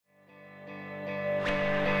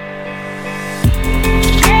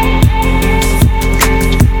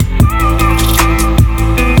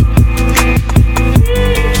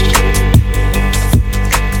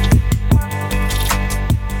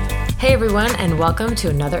everyone, and welcome to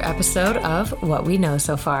another episode of What We Know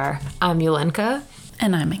So Far. I'm Yulenka.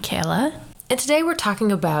 And I'm Michaela. And today we're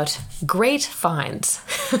talking about great finds.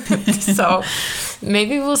 So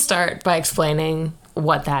maybe we'll start by explaining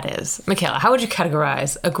what that is. Michaela, how would you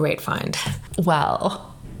categorize a great find?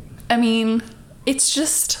 Well, I mean, it's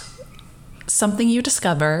just something you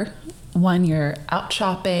discover when you're out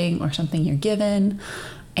shopping or something you're given,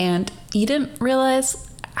 and you didn't realize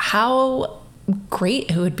how great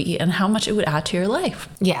it would be and how much it would add to your life.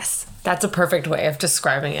 Yes, that's a perfect way of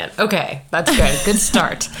describing it. Okay, that's good. Good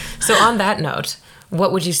start. So on that note,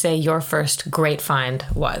 what would you say your first great find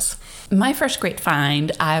was? My first great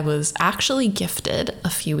find, I was actually gifted a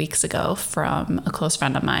few weeks ago from a close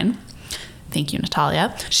friend of mine. Thank you,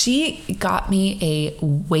 Natalia. She got me a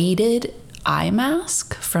weighted eye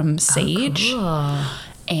mask from Sage. Oh,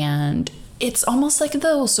 cool. And it's almost like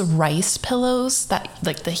those rice pillows that,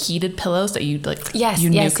 like the heated pillows that you like, Yes, you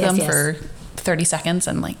yes, nuke yes, them yes. for 30 seconds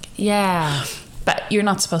and like, Yeah. but you're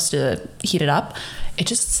not supposed to heat it up. It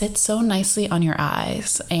just sits so nicely on your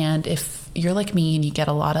eyes. And if you're like me and you get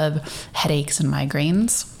a lot of headaches and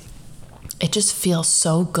migraines, it just feels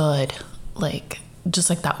so good. Like, just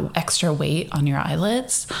like that extra weight on your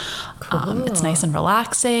eyelids. Cool. It's nice and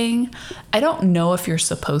relaxing. I don't know if you're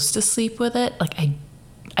supposed to sleep with it. Like,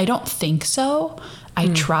 I don't think so. I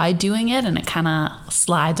tried doing it and it kind of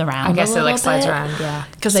slides around. I guess a it like slides bit. around, yeah.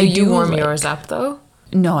 Because So I you do warm like- yours up though?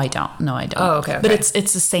 No, I don't. Oh, okay, But okay.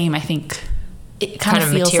 it's the same. I think it kind of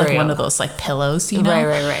of feels like material. one of those like pillows, you know?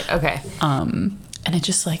 Right. Okay. And it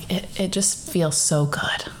just like it just feels so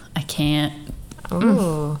good. I can't.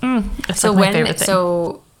 Ooh. It's So like my favorite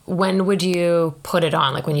thing. when would you put it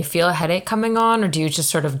on? Like when you feel a headache coming on, or do you just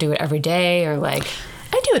sort of do it every day, or like?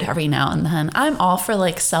 I do it every now and then. I'm all for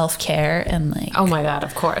like self-care and like, Oh my God,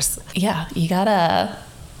 of course. yeah, you gotta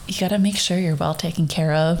make sure you're well taken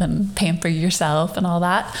care of and pamper yourself and all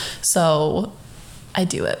that. So I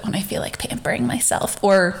do it when I feel like pampering myself,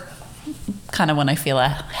 or kind of when I feel a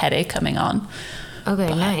headache coming on. Okay,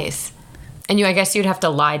 nice. And I guess you'd have to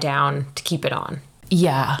lie down to keep it on.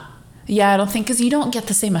 Yeah, I don't think, because you don't get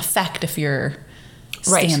the same effect if you're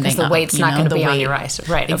Right, standing because the up, weight's you not know, going to the be on weight. your eyes.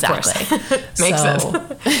 Right, Exactly. of course. Makes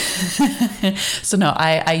sense. So no,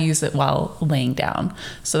 I use it while laying down.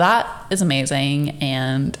 So that is amazing.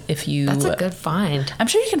 And if you, That's a good find. I'm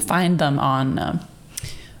sure you can find them on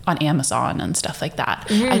Amazon and stuff like that.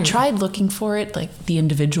 I tried looking for it, like the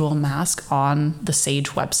individual mask on the Sage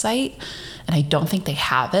website, and I don't think they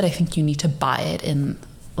have it. I think you need to buy it in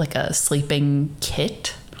like a sleeping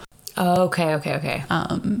kit. Oh, okay.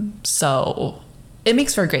 So it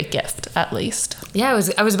makes for a great gift, at least. Yeah,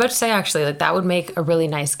 I was about to say actually, like that would make a really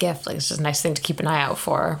nice gift. Like it's just a nice thing to keep an eye out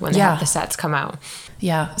for when they Yeah. have the sets come out.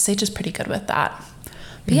 Yeah, Sage is pretty good with that.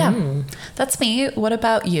 But yeah, that's me. What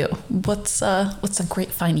about you? What's a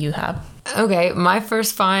great find you have? Okay, my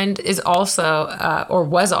first find is also, or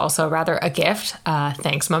was also rather, a gift.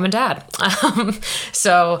 Thanks, Mom and Dad.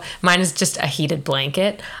 So mine is just a heated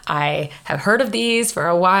blanket. I have heard of these for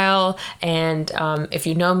a while, and if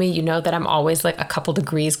you know me, you know that I'm always like a couple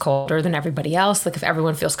degrees colder than everybody else. Like if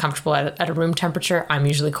everyone feels comfortable at a room temperature, I'm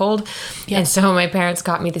usually cold. Yeah. And so my parents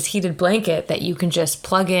got me this heated blanket that you can just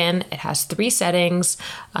plug in. It has 3 settings,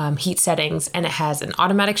 heat settings, and it has an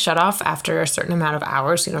automatic shut off after a certain amount of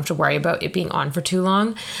hours. So you don't have to worry about it being on for too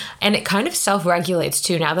long. And it kind of self-regulates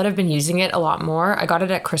too. Now that I've been using it a lot more, I got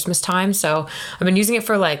it at Christmas time. So I've been using it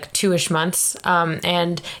for like 2-ish months.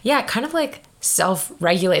 And yeah, it kind of like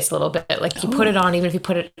self-regulates a little bit. Like you put it on, even if you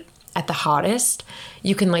put it at the hottest,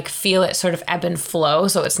 you can like feel it sort of ebb and flow.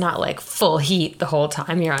 So it's not like full heat the whole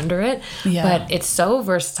time you're under it. Yeah. But it's so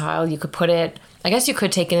versatile. You could put it, I guess you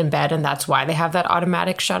could take it in bed, and that's why they have that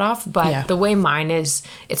automatic shut off. But Yeah. the way mine is,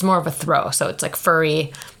 it's more of a throw. So it's like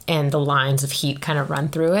furry and the lines of heat kind of run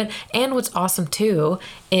through it. And what's awesome too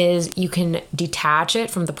is you can detach it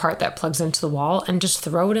from the part that plugs into the wall and just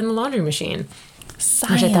throw it in the laundry machine.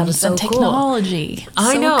 Science I thought was so and cool. technology.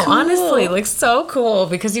 I So know, cool. honestly, like so cool,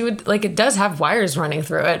 because you would like, it does have wires running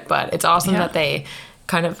through it, but it's awesome Yeah. that they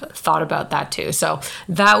kind of thought about that too. So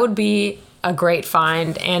that would be a great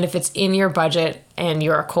find. And if it's in your budget and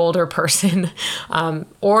you're a colder person,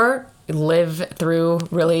 or live through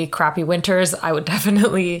really crappy winters, I would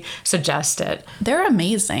definitely suggest it. They're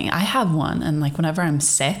amazing. I have one, and like whenever I'm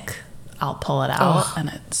sick, I'll pull it out, and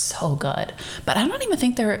it's so good. But I don't even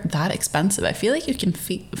think they're that expensive. I feel like you can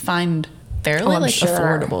find fairly I'm like sure.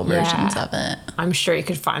 affordable versions Yeah. of it. I'm sure you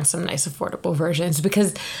could find some nice affordable versions,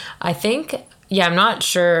 because I think, I'm not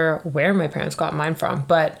sure where my parents got mine from,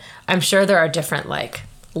 but I'm sure there are different like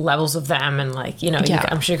levels of them, and like, Yeah.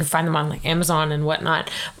 I'm sure you can find them on like Amazon and whatnot.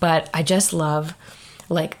 But I just love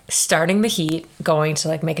like starting the heat, going to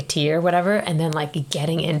like make a tea or whatever, and then like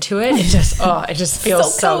getting into it. It just, it just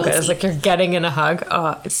feels so good. It's like you're getting in a hug.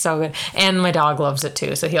 Oh, it's so good. And my dog loves it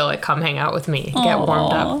too. So he'll like come hang out with me, get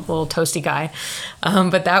warmed up, little toasty guy.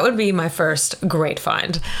 But that would be my first great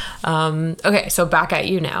find. Okay, so back at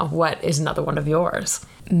you now. What is another one of yours?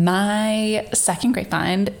 My second great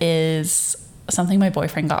find is something my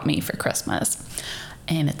boyfriend got me for Christmas.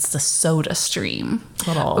 And it's the SodaStream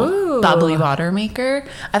little bubbly water maker.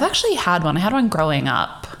 I've actually had one. I had one growing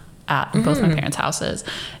up at both my parents' houses.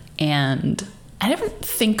 And I didn't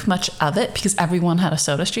think much of it because everyone had a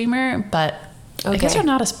SodaStreamer. But I guess they're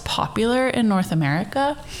not as popular in North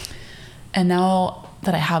America. And now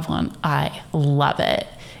that I have one, I love it.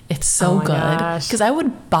 It's so good. Because I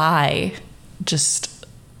would buy just...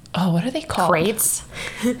 Oh, what are they called? Crates?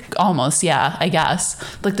 Almost, yeah, I guess.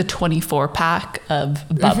 Like the 24 pack of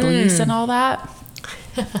bubblies and all that.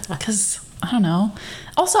 Because, I don't know.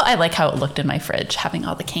 Also, I like how it looked in my fridge, having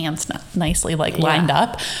all the cans nicely like lined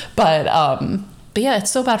up. But yeah,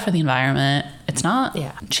 it's so bad for the environment. It's not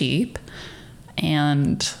cheap.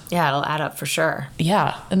 And yeah, it'll add up for sure.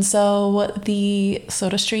 Yeah. And so the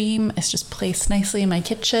SodaStream is just placed nicely in my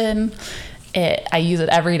kitchen. I use it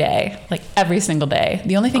every day, like every single day.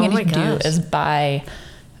 The only thing I need to do is buy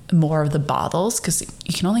more of the bottles because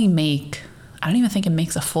you can only make, I don't even think it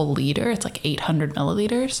makes a full liter. It's like 800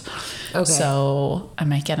 milliliters. Okay. So I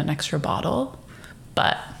might get an extra bottle,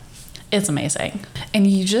 but it's amazing. And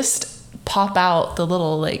you just pop out the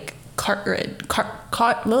little like cartridge.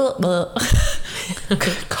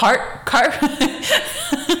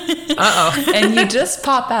 And you just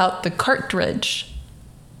pop out the cartridge.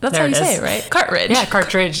 That's how you say it, right? Cartridge. Yeah,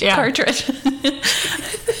 cartridge. Yeah. Cartridge.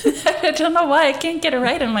 I don't know why I can't get it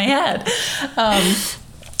right in my head.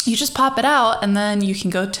 You just pop it out and then you can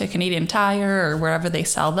go to Canadian Tire or wherever they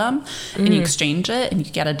sell them and you exchange it and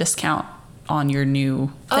you get a discount on your new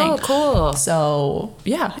thing. Oh, cool. So,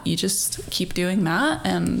 yeah, you just keep doing that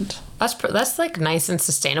and... That's like nice and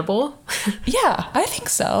sustainable. Yeah, I think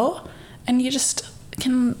so. And you just...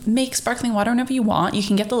 can make sparkling water whenever you want. You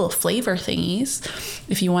can get the little flavor thingies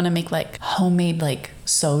if you want to make like homemade like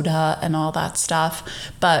soda and all that stuff.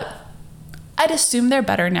 But I'd assume they're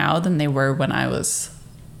better now than they were when I was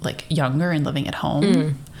like younger and living at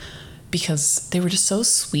home because they were just so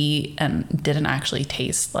sweet and didn't actually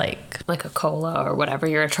taste like a cola or whatever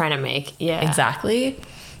you're trying to make. Yeah, exactly.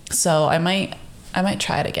 So I might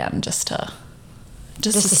try it again just to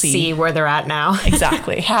see where they're at now.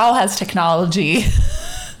 Exactly. How has technology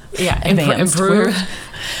improved?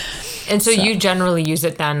 And so you generally use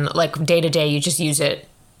it then, like day to day, you just use it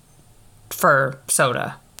for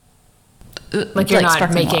soda. Like you're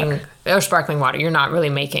not making or sparkling water. You're not really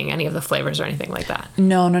making any of the flavors or anything like that.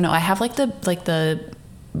 No. I have like the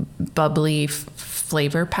bubbly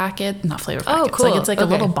flavor packet, not flavor packet. Oh, cool. It's like a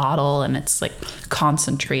little bottle and it's like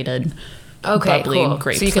concentrated. Okay, bubbly cool.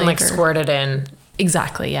 Grape so you can flavor. like squirt it in.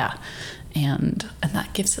 Exactly, yeah. And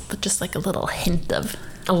that gives it just like a little hint of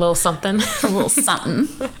a little something. A little something.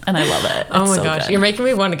 And I love it. Oh my gosh. Good. You're making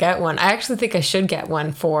me want to get one. I actually think I should get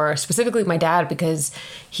one for specifically my dad because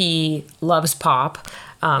he loves pop,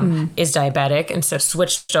 is diabetic, and so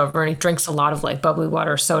switched over and he drinks a lot of like bubbly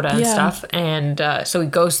water, soda and stuff. And so he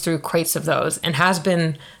goes through crates of those and has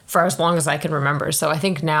been for as long as I can remember. So I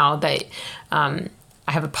think now that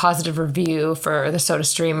I have a positive review for the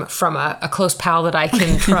SodaStream from a close pal that I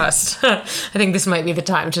can trust. I think this might be the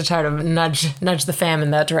time to try to nudge the fam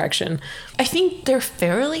in that direction. I think they're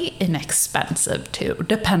fairly inexpensive too,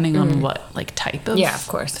 depending on what like type of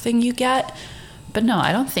thing you get. But no,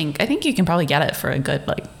 I think you can probably get it for a good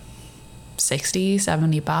like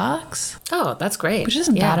 $60-$70. Oh, that's great. Which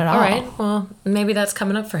isn't bad at all. All right. Well, maybe that's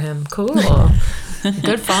coming up for him. Cool.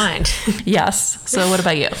 Good find. Yes. So what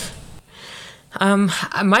about you?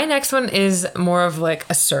 My next one is more of like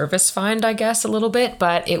a service find, I guess, a little bit,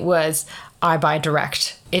 but it was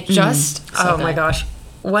iBuyDirect. It just, my gosh.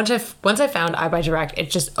 Once I found iBuyDirect, it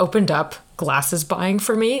just opened up glasses buying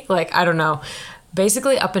for me. Like, I don't know.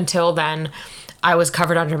 Basically, up until then, I was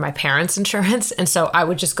covered under my parents' insurance. And so I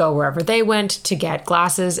would just go wherever they went to get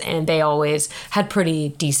glasses, and they always had pretty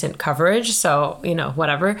decent coverage. So,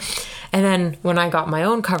 whatever. And then when I got my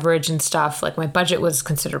own coverage and stuff, like my budget was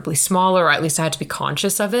considerably smaller, or at least I had to be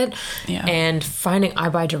conscious of it. Yeah. And finding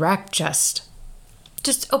iBuyDirect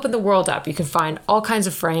just opened the world up. You can find all kinds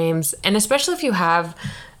of frames. And especially if you have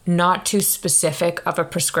not too specific of a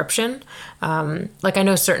prescription. Like I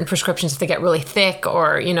know certain prescriptions, if they get really thick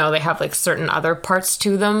or, they have like certain other parts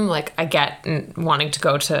to them, like I get wanting to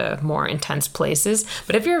go to more intense places.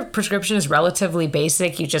 But if your prescription is relatively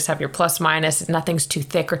basic, you just have your plus minus, nothing's too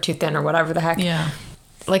thick or too thin or whatever the heck. Yeah.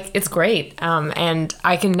 like it's great. And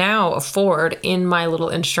I can now afford in my little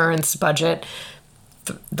insurance budget.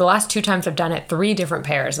 The last 2 times I've done it, 3 different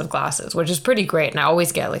pairs of glasses, which is pretty great. And I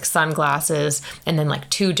always get like sunglasses and then like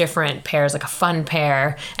 2 different pairs, like a fun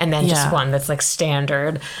pair, and then just one that's like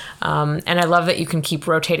standard. And I love that you can keep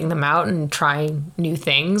rotating them out and trying new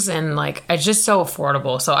things. And like, it's just so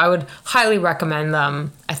affordable. So I would highly recommend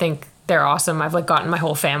them. I think they're awesome. I've like gotten my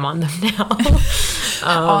whole fam on them now.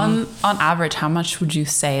 On average, how much would you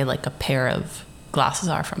say like a pair of glasses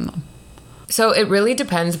are from them? So it really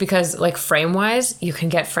depends because like frame wise, you can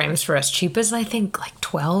get frames for as cheap as I think like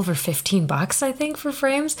 12 or 15 bucks, I think, for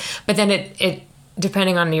frames. But then it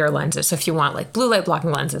depending on your lenses. So if you want like blue light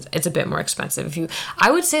blocking lenses, it's a bit more expensive.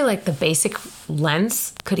 I would say like the basic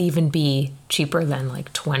lens could even be cheaper than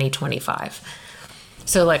like 25.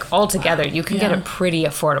 So like altogether, you can get a pretty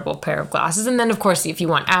affordable pair of glasses. And then of course, if you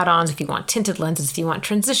want add-ons, if you want tinted lenses, if you want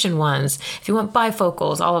transition ones, if you want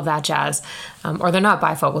bifocals, all of that jazz, or they're not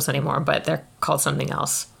bifocals anymore, but they're called something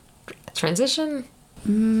else. Transition?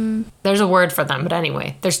 There's a word for them, but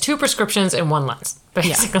anyway, there's 2 prescriptions in 1 lens,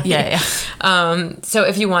 basically. Yeah. So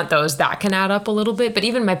if you want those, that can add up a little bit. But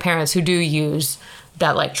even my parents who do use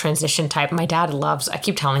that like transition type, my dad loves, I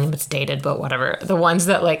keep telling him it's dated, but whatever, the ones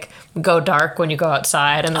that like go dark when you go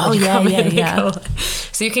outside and then when you come in, they go.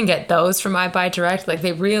 So you can get those from iBuyDirect. Like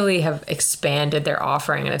they really have expanded their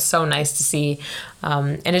offering, and it's so nice to see.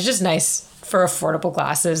 And it's just nice for affordable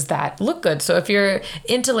glasses that look good. So if you're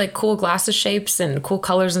into like cool glasses shapes and cool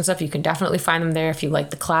colors and stuff, you can definitely find them there. If you like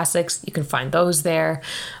the classics, you can find those there.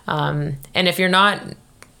 And if you're not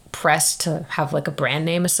pressed to have like a brand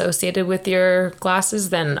name associated with your glasses,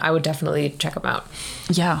 then I would definitely check them out.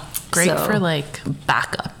 Yeah, great for like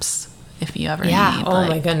backups if you ever need. Oh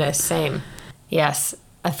my goodness, same. Yes,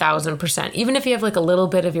 1,000%. Even if you have like a little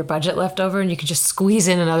bit of your budget left over and you can just squeeze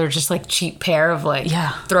in another just like cheap pair of like,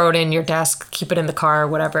 throw it in your desk, keep it in the car,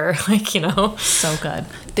 whatever. Like, you know, so good.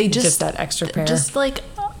 They just that extra pair. Just like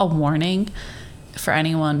a warning for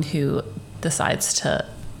anyone who decides to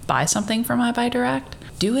buy something from iBuyDirect.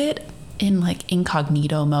 Do it in like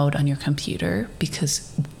incognito mode on your computer,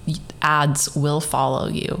 because ads will follow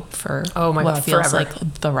you for what feels like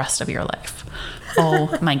the rest of your life.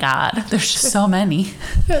 Oh my God. There's so many.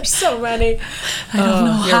 There's so many. I don't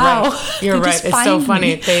know how. You're right. It's so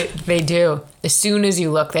funny. They do. As soon as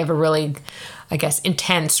you look, they have a really, I guess,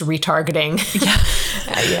 intense retargeting.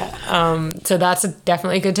 So that's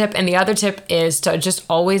definitely a good tip. And the other tip is to just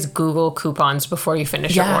always Google coupons before you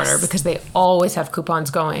finish your order, because they always have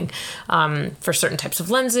coupons going for certain types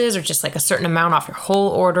of lenses, or just like a certain amount off your whole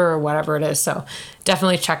order or whatever it is. So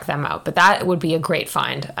definitely check them out. But that would be a great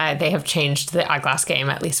find. They have changed the eyeglass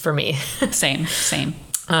game, at least for me. Same.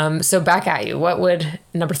 So back at you. What would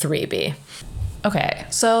number 3 be? Okay.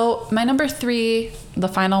 So my number 3, the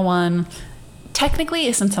final one, technically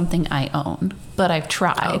isn't something I own, but I've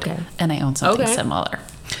tried, and I own something similar.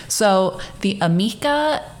 So the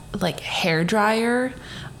Amika like hair dryer,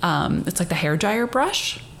 it's like the hair dryer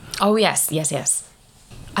brush. Oh yes.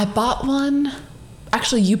 I bought one.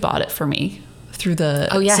 Actually, you bought it for me through the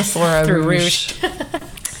Sephora through Rouge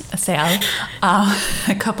sale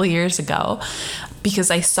a couple years ago, because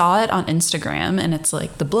I saw it on Instagram, and it's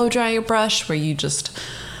like the blow dryer brush where you just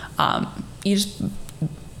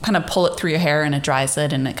kind of pull it through your hair and it dries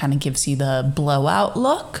it, and it kind of gives you the blowout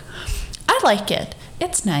look. I like it.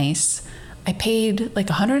 It's nice. I paid like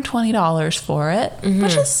 $120 for it,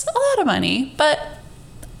 which is a lot of money, but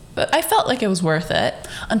I felt like it was worth it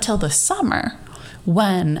until the summer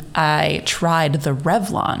when I tried the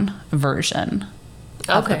Revlon version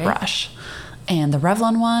of the brush. And the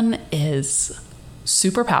Revlon one is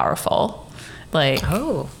super powerful. Like,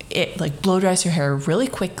 it like blow dries your hair really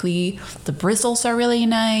quickly. The bristles are really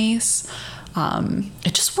nice.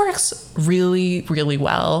 It just works really, really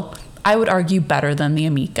well. I would argue better than the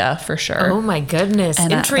Amika for sure. Oh my goodness.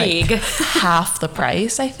 And intrigue. At, like, half the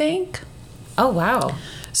price, I think. Oh, wow.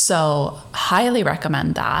 So highly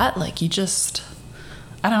recommend that. Like, you just,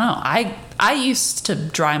 I don't know. I used to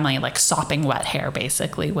dry my like sopping wet hair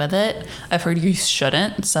basically with it. I've heard you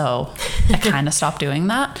shouldn't, so I kind of stopped doing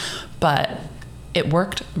that. But it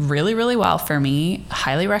worked really, really well for me.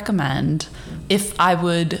 Highly recommend. If I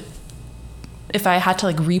had to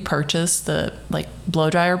like repurchase the like blow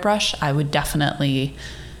dryer brush, I would definitely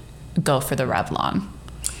go for the Revlon.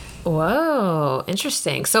 Whoa,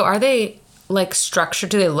 interesting. So are they like structured?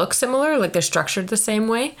 Do they look similar? Like they're structured the same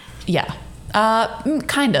way? Yeah,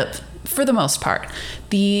 kind of, for the most part.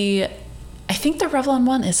 I think the Revlon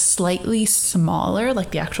one is slightly smaller,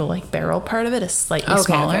 like the actual like barrel part of it is slightly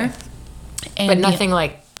smaller. Okay. But nothing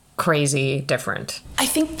like crazy different? I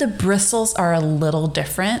think the bristles are a little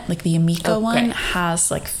different. Like the Amika one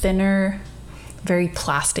has like thinner, very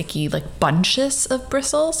plasticky, like bunches of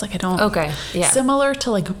bristles. Like I don't. Okay. Yeah. Similar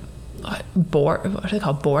to like what are they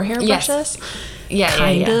called? Boar hair brushes. Yeah.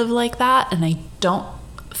 Kind of like that. And I don't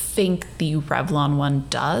think the Revlon one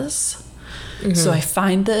does. So I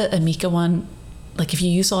find the Amika one, like if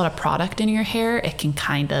you use a lot of product in your hair, it can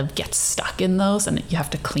kind of get stuck in those and you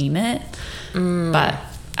have to clean it. But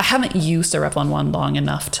I haven't used the Revlon one long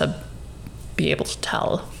enough to be able to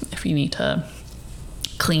tell if you need to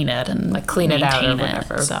clean it and like clean it out or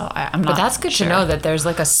whatever. So I'm not. But that's good to know that there's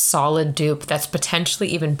like a solid dupe that's potentially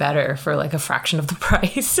even better for like a fraction of the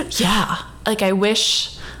price. Yeah. Like I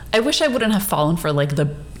wish I wouldn't have fallen for like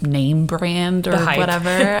the name brand or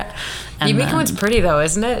whatever. Amika one's pretty though,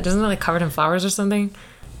 isn't it? Doesn't it like covered in flowers or something?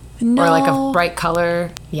 No. Or like a bright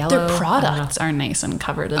color, yellow. Their products are nice and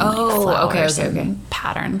covered in like flowers and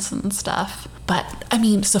patterns and stuff. But I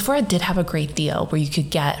mean, Sephora did have a great deal where you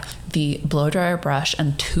could get the blow dryer brush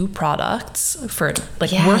and 2 products for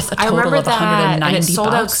like worth a total of $190. And it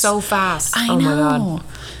sold out so fast. I know. My God.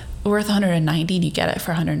 Worth $190 and you get it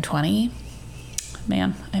for $120.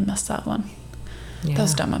 Man, I missed that one. Yeah. That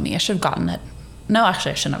was dumb of me. I should have gotten it. No,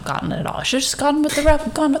 actually, I shouldn't have gotten it at all. I should have just gone with the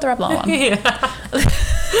Revlon one. Yeah.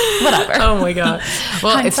 Whatever. Oh my God.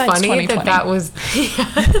 Well, it's funny that was...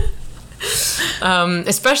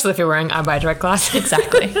 especially if you're wearing I Buy Direct glasses.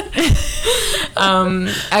 Exactly.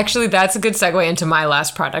 Actually, that's a good segue into my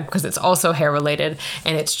last product because it's also hair related.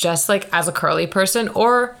 And it's just like as a curly person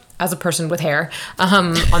or as a person with hair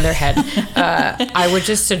on their head, I would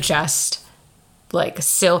just suggest like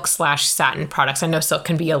silk/satin products. I know silk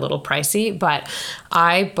can be a little pricey, but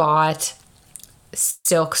I bought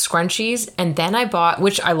silk scrunchies and then I bought,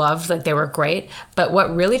 which I loved, like they were great, but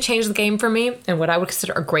what really changed the game for me and what I would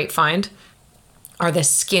consider a great find are the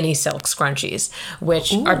skinny silk scrunchies,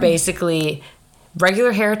 which are basically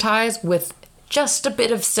regular hair ties with just a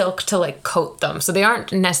bit of silk to like coat them. So they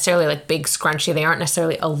aren't necessarily like big scrunchy. They aren't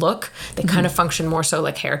necessarily a look. They kind of function more so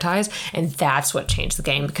like hair ties. And that's what changed the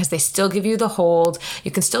game because they still give you the hold.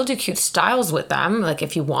 You can still do cute styles with them. Like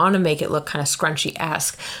if you want to make it look kind of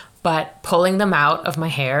scrunchy-esque, but pulling them out of my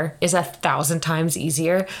hair is 1,000 times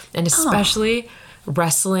easier. And especially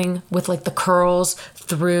wrestling with like the curls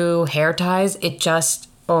through hair ties, it just...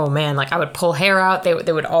 Oh man, like I would pull hair out.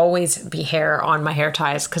 There would always be hair on my hair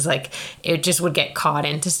ties because like it just would get caught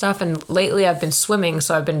into stuff. And lately I've been swimming,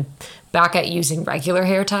 so I've been back at using regular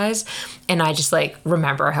hair ties. And I just like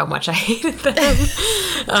remember how much I hated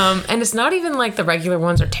them. And it's not even like the regular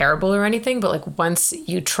ones are terrible or anything, but like once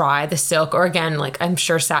you try the silk, or again, like I'm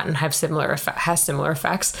sure satin has similar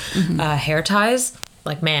effects, hair ties,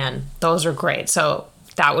 like man, those are great. So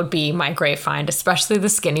that would be my great find, especially the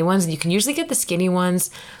skinny ones. You can usually get the skinny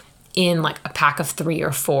ones in like a pack of 3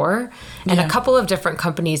 or 4. And a couple of different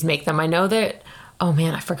companies make them. I know that, oh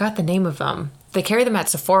man, I forgot the name of them. They carry them at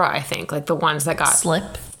Sephora, I think, like the ones that got...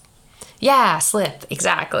 Slip? Yeah, Slip,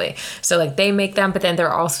 exactly. So like they make them, but then there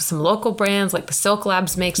are also some local brands, like the Silk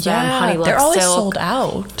Labs makes them, Honey Lux they're always Silk. sold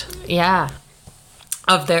out. Yeah.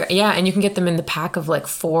 And you can get them in the pack of like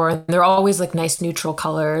 4 and they're always like nice neutral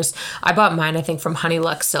colors. I bought mine I think from Honey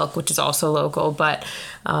Lux Silk, which is also local, but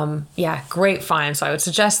great find. So I would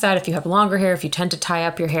suggest that if you have longer hair, if you tend to tie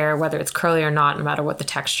up your hair, whether it's curly or not, no matter what the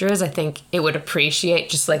texture is, I think it would appreciate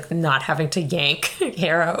just like not having to yank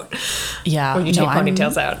hair out when you take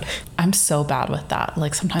ponytails out. I'm so bad with that.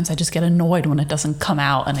 Like sometimes I just get annoyed when it doesn't come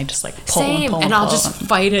out and I just like pull and I'll just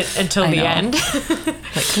fight it until the end.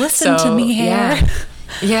 Like listen to me, hair.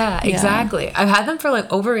 Yeah, exactly. I've had them for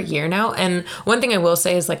like over a year now. And one thing I will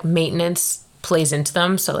say is like maintenance plays into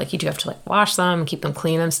them. So like you do have to like wash them and keep them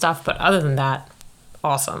clean and stuff. But other than that,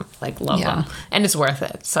 awesome. Like love them. And it's worth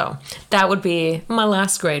it. So that would be my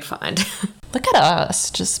last great find. Look at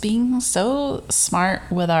us just being so smart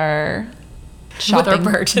with our shopping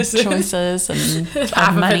purchases. Choices and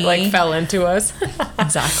half of it like fell into us.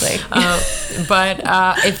 Exactly. But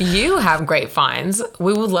if you have great finds,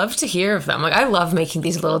 we would love to hear of them. Like I love making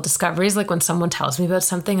these little discoveries. Like when someone tells me about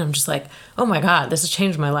something, I'm just like, oh my God, this has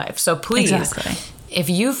changed my life. So please, if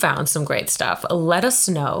you found some great stuff, let us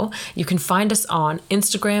know. You can find us on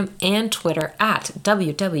Instagram and Twitter at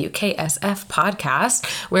WWKSF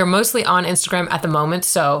Podcast. We're mostly on Instagram at the moment,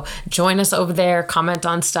 so join us over there, comment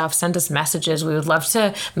on stuff, send us messages. We would love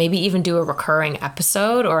to maybe even do a recurring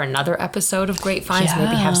episode or another episode of Great Finds,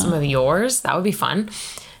 maybe have some of yours. That would be fun.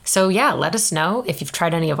 So yeah, let us know if you've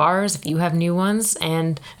tried any of ours, if you have new ones,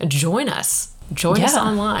 and join us. Join us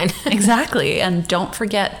online. Exactly. And don't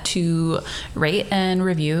forget to rate and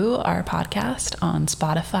review our podcast on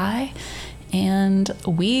Spotify And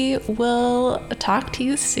we will talk to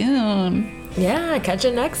you soon. Yeah, catch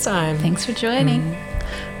you next time. Thanks for joining.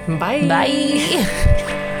 Bye.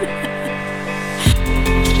 Bye.